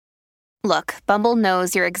Look, Bumble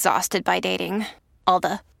knows you're exhausted by dating. All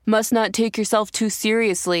the must not take yourself too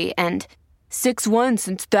seriously and 6'1"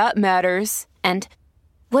 since that matters. And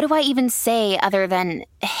what do I even say other than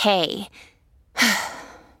hey?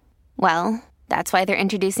 Well, that's why they're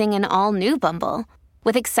introducing an all-new Bumble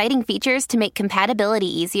with exciting features to make compatibility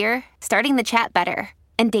easier, starting the chat better,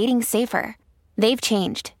 and dating safer. They've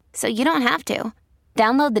changed, so you don't have to.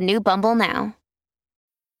 Download the new Bumble now.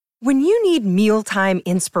 When you need mealtime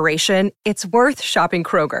inspiration, it's worth shopping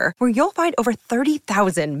Kroger, where you'll find over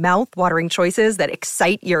 30,000 mouth-watering choices that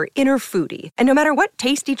excite your inner foodie. And no matter what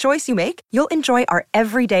tasty choice you make, you'll enjoy our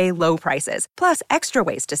everyday low prices, plus extra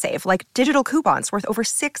ways to save, like digital coupons worth over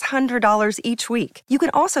 $600 each week. You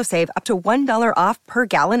can also save up to $1 off per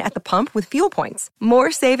gallon at the pump with fuel points.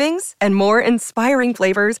 More savings and more inspiring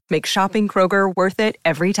flavors make shopping Kroger worth it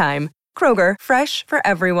every time. Kroger, fresh for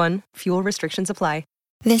everyone. Fuel restrictions apply.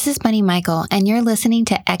 This is Bunny Michael, and you're listening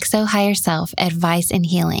to XO Higher Self Advice and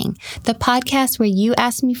Healing, the podcast where you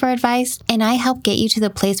ask me for advice and I help get you to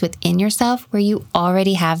the place within yourself where you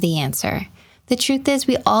already have the answer. The truth is,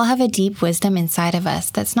 we all have a deep wisdom inside of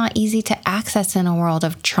us that's not easy to access in a world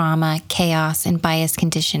of trauma, chaos, and biased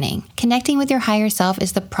conditioning. Connecting with your higher self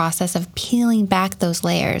is the process of peeling back those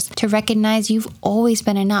layers to recognize you've always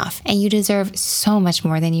been enough and you deserve so much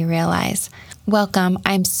more than you realize. Welcome.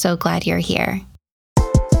 I'm so glad you're here.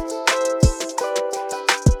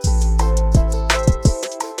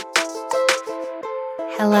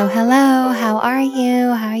 Hello, hello. How are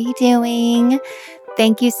you? How are you doing?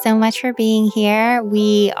 Thank you so much for being here.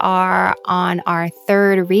 We are on our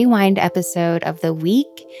third rewind episode of the week.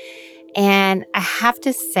 And I have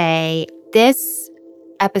to say, this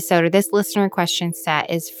episode or this listener question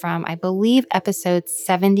set is from, I believe, episode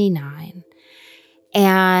 79.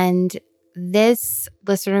 And this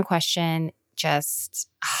listener question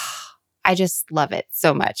I just love it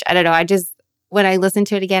so much. I don't know. When I listened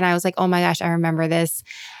to it again, I was like, oh my gosh, I remember this.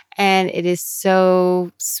 And it is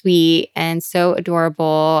so sweet and so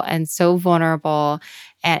adorable and so vulnerable.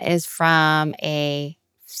 And it is from a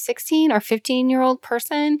 16 or 15-year-old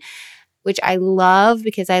person, which I love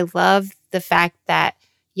because I love the fact that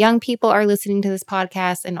young people are listening to this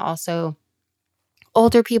podcast and also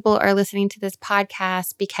older people are listening to this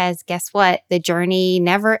podcast because guess what? The journey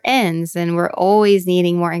never ends and we're always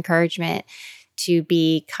needing more encouragement to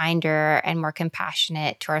be kinder and more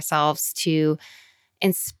compassionate to ourselves, to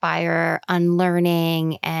inspire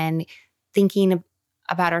unlearning and thinking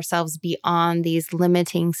about ourselves beyond these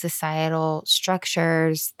limiting societal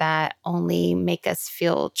structures that only make us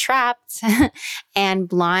feel trapped and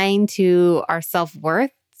blind to our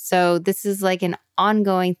self-worth. So this is like an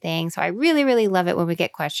ongoing thing. So I really, really love it when we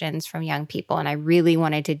get questions from young people. And I really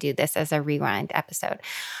wanted to do this as a rewind episode.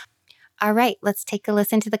 All right, let's take a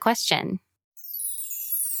listen to the question.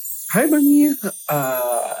 Hi, Bunny.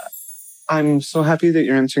 I'm so happy that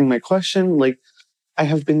you're answering my question. I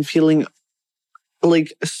have been feeling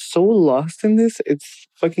so lost in this. It's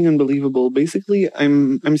fucking unbelievable. Basically,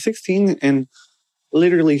 I'm 16 and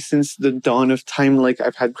literally since the dawn of time,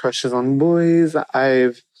 I've had crushes on boys.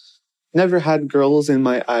 I've never had girls in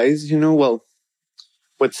my eyes,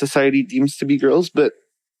 what society deems to be girls. But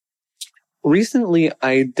recently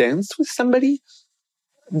I danced with somebody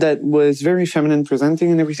that was very feminine presenting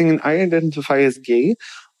and everything. And I identify as gay,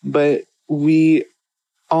 but we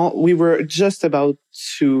were just about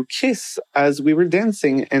to kiss as we were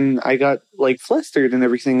dancing and I got flustered and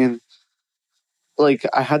everything. And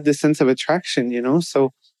I had this sense of attraction,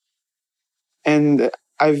 so, and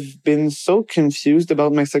I've been so confused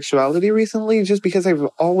about my sexuality recently just because I've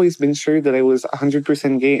always been sure that I was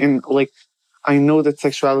 100% gay. And I know that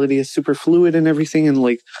sexuality is super fluid and everything.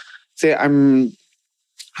 And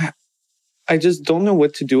I just don't know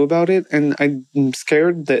what to do about it. And I'm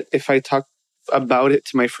scared that if I talk about it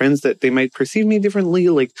to my friends that they might perceive me differently.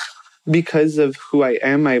 Because of who I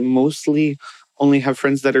am, I mostly only have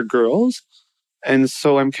friends that are girls. And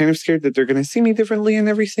so I'm kind of scared that they're going to see me differently and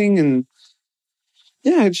everything. And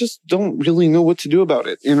yeah, I just don't really know what to do about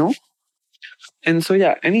it, And so,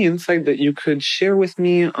 yeah, any insight that you could share with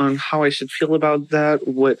me on how I should feel about that,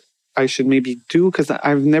 what I should maybe do, because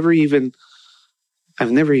I've never even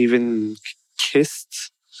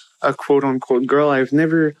kissed a quote unquote girl.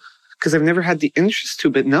 Because I've never had the interest to,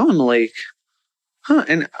 but now I'm like,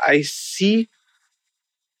 and I see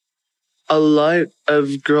a lot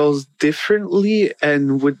of girls differently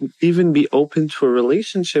and would even be open to a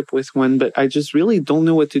relationship with one, but I just really don't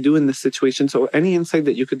know what to do in this situation. So any insight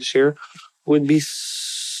that you could share would be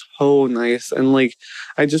so nice. And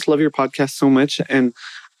I just love your podcast so much. And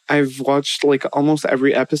I've watched like almost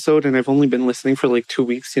every episode, and I've only been listening for like 2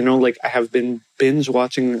 weeks, you know, like I have been binge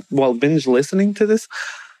listening to this.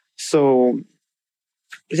 So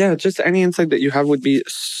yeah, just any insight that you have would be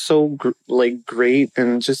so great.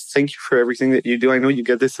 And just thank you for everything that you do. I know you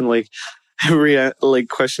get this in like every like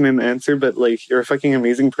question and answer, but like you're a fucking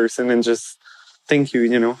amazing person, and just thank you,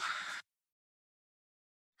 you know.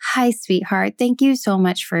 Hi, sweetheart. Thank you so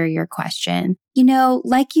much for your question. You know,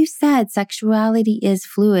 like you said, sexuality is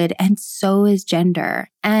fluid and so is gender.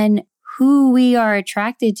 And who we are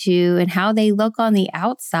attracted to and how they look on the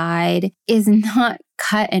outside is not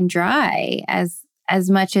cut and dry as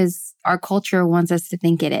much as our culture wants us to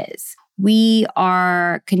think it is. We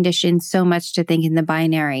are conditioned so much to think in the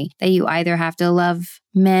binary that you either have to love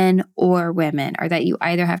men or women, or that you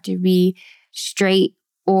either have to be straight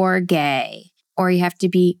or gay, or you have to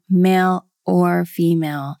be male or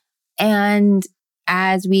female. And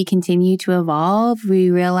as we continue to evolve, we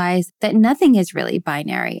realize that nothing is really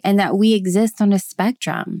binary and that we exist on a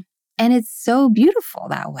spectrum. And it's so beautiful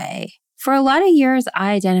that way. For a lot of years,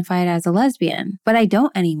 I identified as a lesbian, but I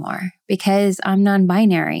don't anymore because I'm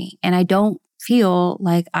non-binary and I don't feel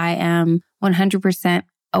like I am 100%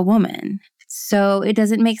 a woman. So it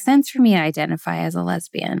doesn't make sense for me to identify as a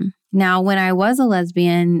lesbian. Now, when I was a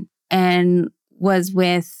lesbian and was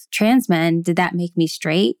with trans men, did that make me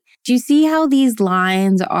straight? Do you see how these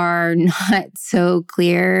lines are not so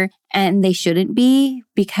clear? And they shouldn't be,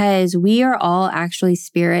 because we are all actually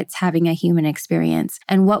spirits having a human experience.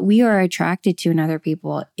 And what we are attracted to in other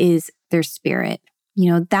people is their spirit.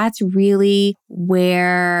 You know, that's really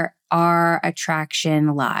where our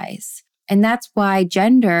attraction lies. And that's why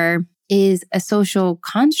gender is a social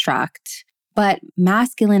construct, but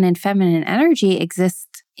masculine and feminine energy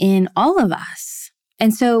exists in all of us.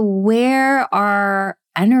 And so where our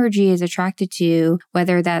energy is attracted to,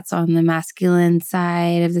 whether that's on the masculine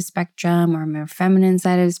side of the spectrum or more feminine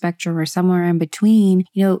side of the spectrum or somewhere in between,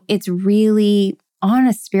 you know, it's really on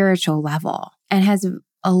a spiritual level and has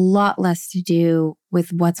a lot less to do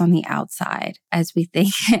with what's on the outside as we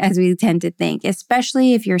think, as we tend to think,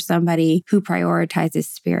 especially if you're somebody who prioritizes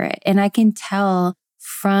spirit. And I can tell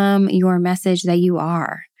from your message that you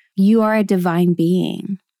are a divine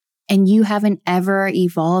being. And you have an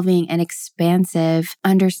ever-evolving and expansive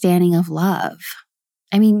understanding of love.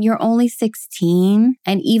 I mean, you're only 16,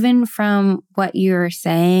 and even from what you're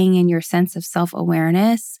saying and your sense of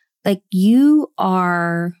self-awareness, like you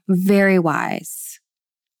are very wise.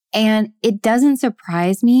 And it doesn't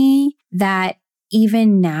surprise me that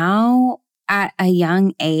even now, at a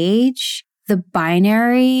young age, the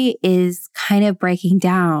binary is kind of breaking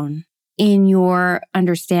down in your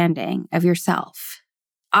understanding of yourself.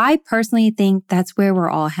 I personally think that's where we're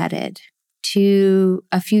all headed, to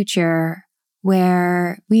a future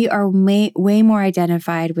where we are way more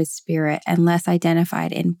identified with spirit and less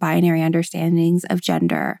identified in binary understandings of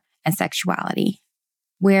gender and sexuality,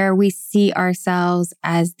 where we see ourselves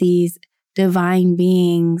as these divine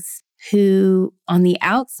beings who on the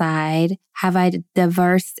outside have a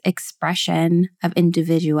diverse expression of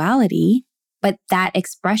individuality, but that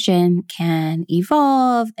expression can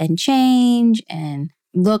evolve and change and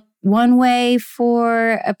look one way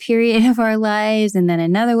for a period of our lives and then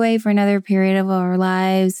another way for another period of our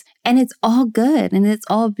lives. And it's all good and it's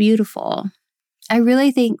all beautiful. I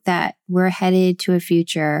really think that we're headed to a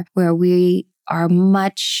future where we are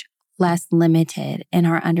much less limited in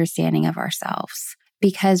our understanding of ourselves,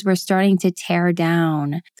 because we're starting to tear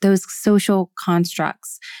down those social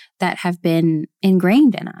constructs that have been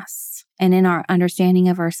ingrained in us and in our understanding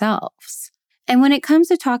of ourselves. And when it comes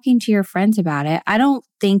to talking to your friends about it, I don't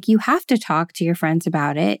think you have to talk to your friends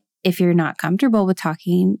about it if you're not comfortable with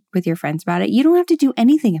talking with your friends about it. You don't have to do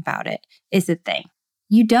anything about it, is the thing.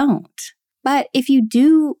 You don't. But if you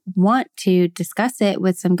do want to discuss it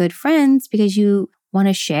with some good friends because you want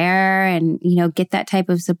to share and, you know, get that type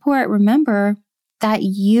of support, remember that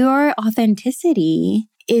your authenticity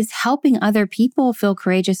is helping other people feel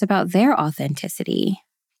courageous about their authenticity.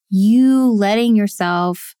 You letting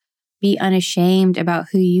yourself be unashamed about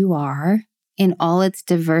who you are in all its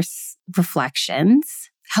diverse reflections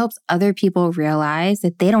helps other people realize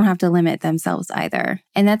that they don't have to limit themselves either.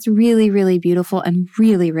 And that's really, really beautiful and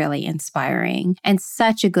really, really inspiring and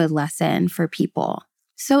such a good lesson for people.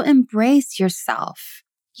 So embrace yourself.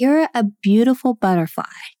 You're a beautiful butterfly,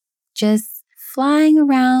 just flying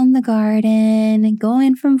around the garden and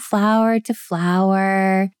going from flower to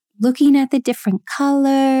flower, looking at the different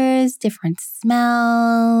colors, different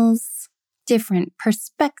smells, different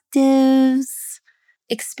perspectives,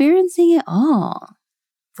 experiencing it all,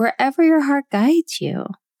 wherever your heart guides you,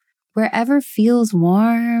 wherever feels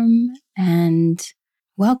warm and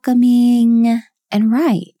welcoming, and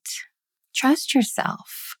right. Trust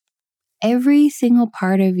yourself. Every single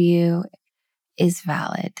part of you is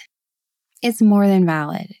valid. It's more than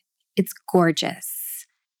valid. It's gorgeous.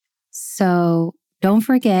 So don't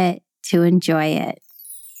forget to enjoy it.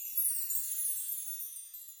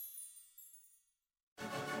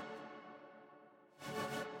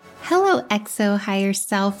 Hello, XO Higher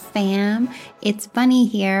Self fam. It's Bunny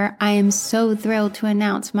here. I am so thrilled to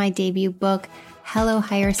announce my debut book, Hello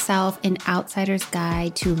Higher Self, An Outsider's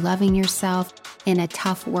Guide to Loving Yourself in a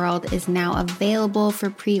Tough World, is now available for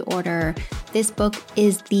pre-order. This book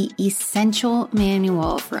is the essential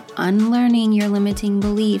manual for unlearning your limiting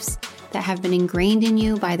beliefs that have been ingrained in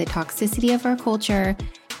you by the toxicity of our culture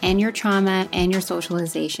and your trauma and your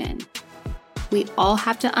socialization. We all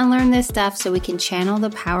have to unlearn this stuff so we can channel the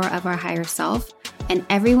power of our higher self. And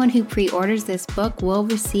everyone who pre-orders this book will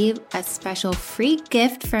receive a special free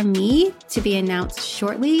gift from me to be announced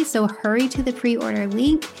shortly. So hurry to the pre-order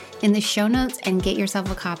link in the show notes and get yourself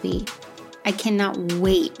a copy. I cannot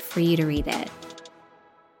wait for you to read it.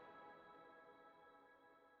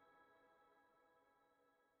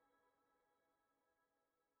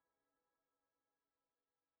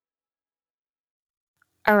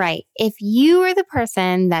 All right. If you are the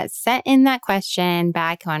person that sent in that question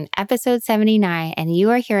back on episode 79 and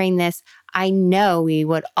you are hearing this, I know we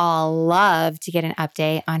would all love to get an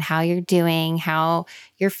update on how you're doing, how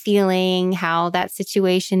you're feeling, how that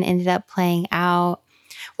situation ended up playing out.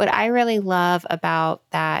 What I really love about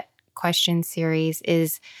that question series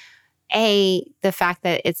is the fact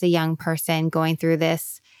that it's a young person going through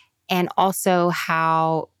this, and also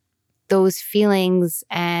how those feelings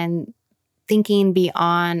and thinking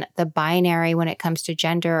beyond the binary when it comes to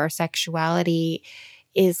gender or sexuality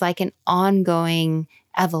is like an ongoing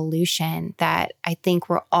evolution that I think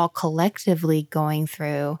we're all collectively going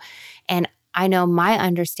through. And I know my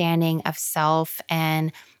understanding of self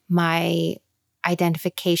and my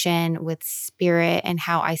identification with spirit and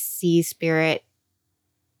how I see spirit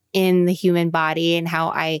in the human body and how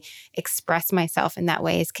I express myself in that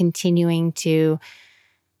way is continuing to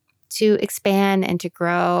expand and to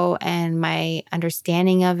grow, and my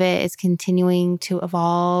understanding of it is continuing to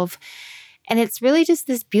evolve. And it's really just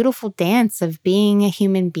this beautiful dance of being a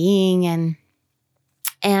human being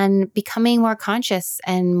and becoming more conscious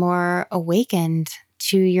and more awakened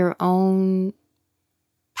to your own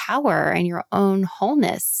power and your own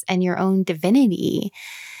wholeness and your own divinity,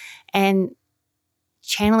 and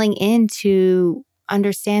channeling in to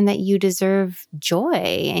understand that you deserve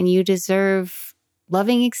joy and you deserve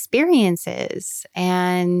loving experiences.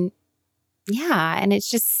 And it's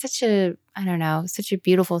just such a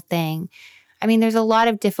beautiful thing. I mean, there's a lot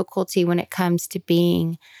of difficulty when it comes to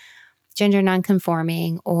being gender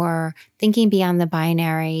nonconforming or thinking beyond the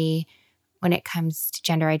binary when it comes to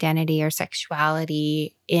gender identity or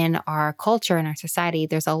sexuality in our culture and our society.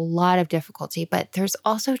 There's a lot of difficulty, but there's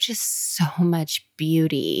also just so much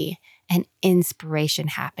beauty and inspiration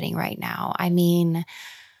happening right now. I mean,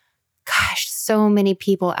 gosh, so many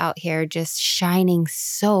people out here just shining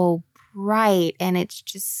so bright, and it's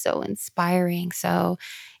just so inspiring. So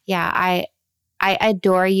I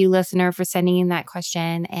adore you, listener, for sending in that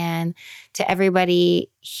question. And to everybody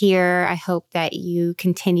here, I hope that you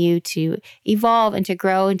continue to evolve and to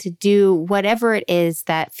grow and to do whatever it is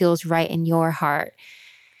that feels right in your heart.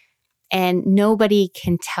 And nobody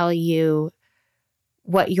can tell you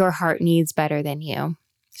what your heart needs better than you.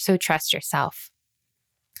 So trust yourself.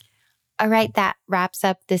 All right, that wraps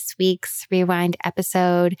up this week's Rewind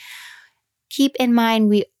episode. Keep in mind,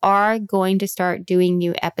 we are going to start doing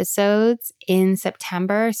new episodes in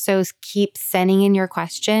September, so keep sending in your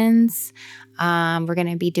questions. We're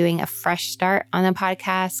going to be doing a fresh start on the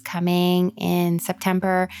podcast coming in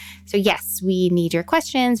September. So yes, we need your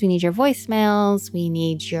questions, we need your voicemails, we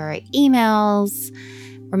need your emails.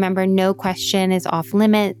 Remember, no question is off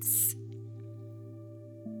limits.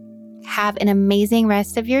 Have an amazing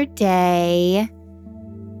rest of your day.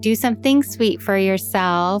 Do something sweet for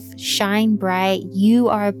yourself. Shine bright. You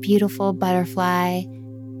are a beautiful butterfly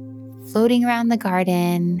floating around the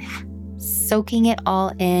garden, soaking it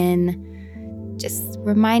all in. Just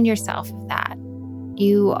remind yourself of that.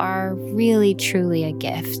 You are really, truly a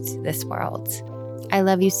gift to this world. I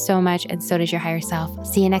love you so much, and so does your higher self.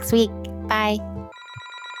 See you next week. Bye.